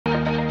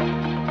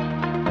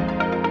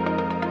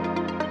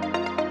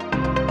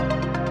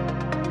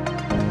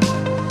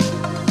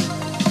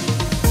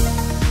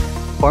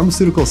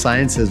Pharmaceutical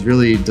sciences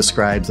really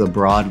describes a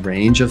broad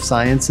range of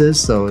sciences.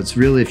 So it's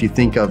really, if you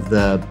think of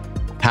the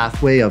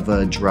pathway of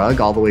a drug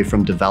all the way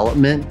from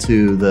development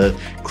to the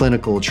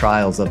clinical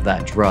trials of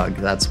that drug,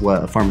 that's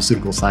what a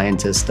pharmaceutical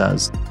scientist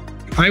does.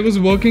 I was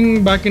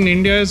working back in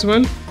India as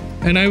well,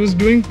 and I was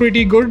doing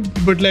pretty good,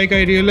 but I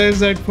realized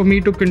that for me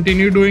to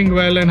continue doing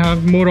well and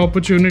have more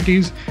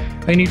opportunities,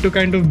 I need to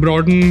kind of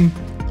broaden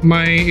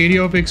my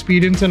area of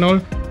experience and all.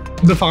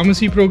 The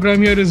pharmacy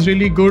program here is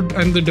really good,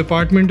 and the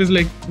department is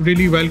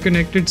really well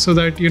connected, so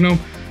that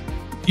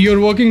you're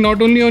working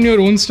not only on your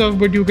own stuff,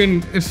 but you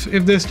can,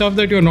 if there's stuff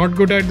that you're not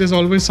good at, there's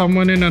always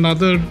someone in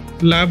another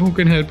lab who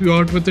can help you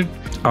out with it.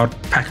 Our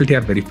faculty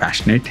are very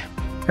passionate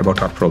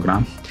about our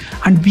program,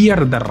 and we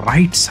are the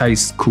right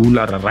size school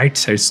or a right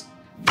size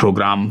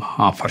program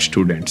for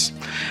students.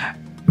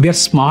 We are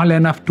small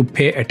enough to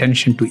pay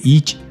attention to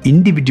each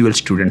individual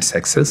student's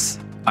success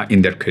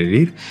in their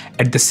career.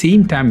 At the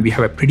same time, we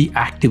have a pretty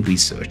active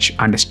research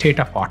and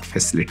state-of-art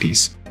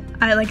facilities.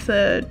 I like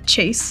the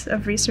chase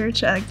of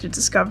research. I like the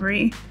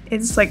discovery.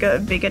 It's like a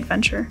big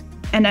adventure.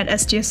 And at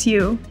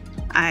SDSU,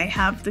 I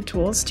have the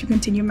tools to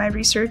continue my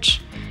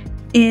research.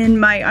 In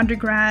my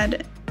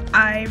undergrad,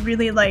 I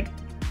really like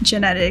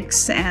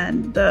genetics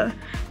and the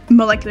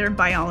molecular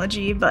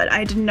biology, but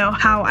I didn't know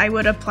how I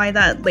would apply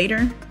that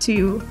later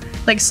to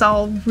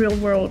solve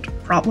real-world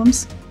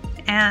problems.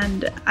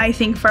 And I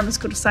think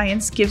pharmaceutical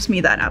science gives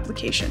me that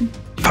application.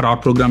 For our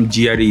program,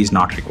 GRE is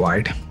not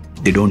required.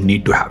 They don't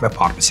need to have a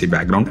pharmacy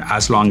background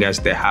as long as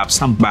they have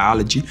some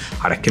biology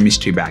or a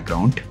chemistry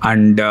background.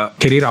 And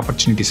career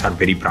opportunities are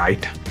very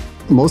bright.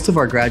 Most of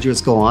our graduates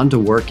go on to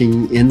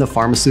working in the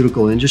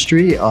pharmaceutical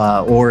industry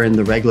or in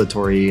the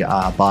regulatory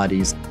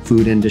bodies,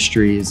 food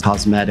industries,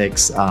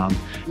 cosmetics.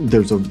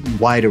 There's a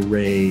wide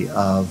array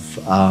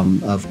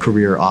of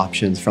career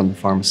options from the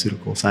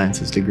pharmaceutical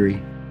sciences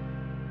degree.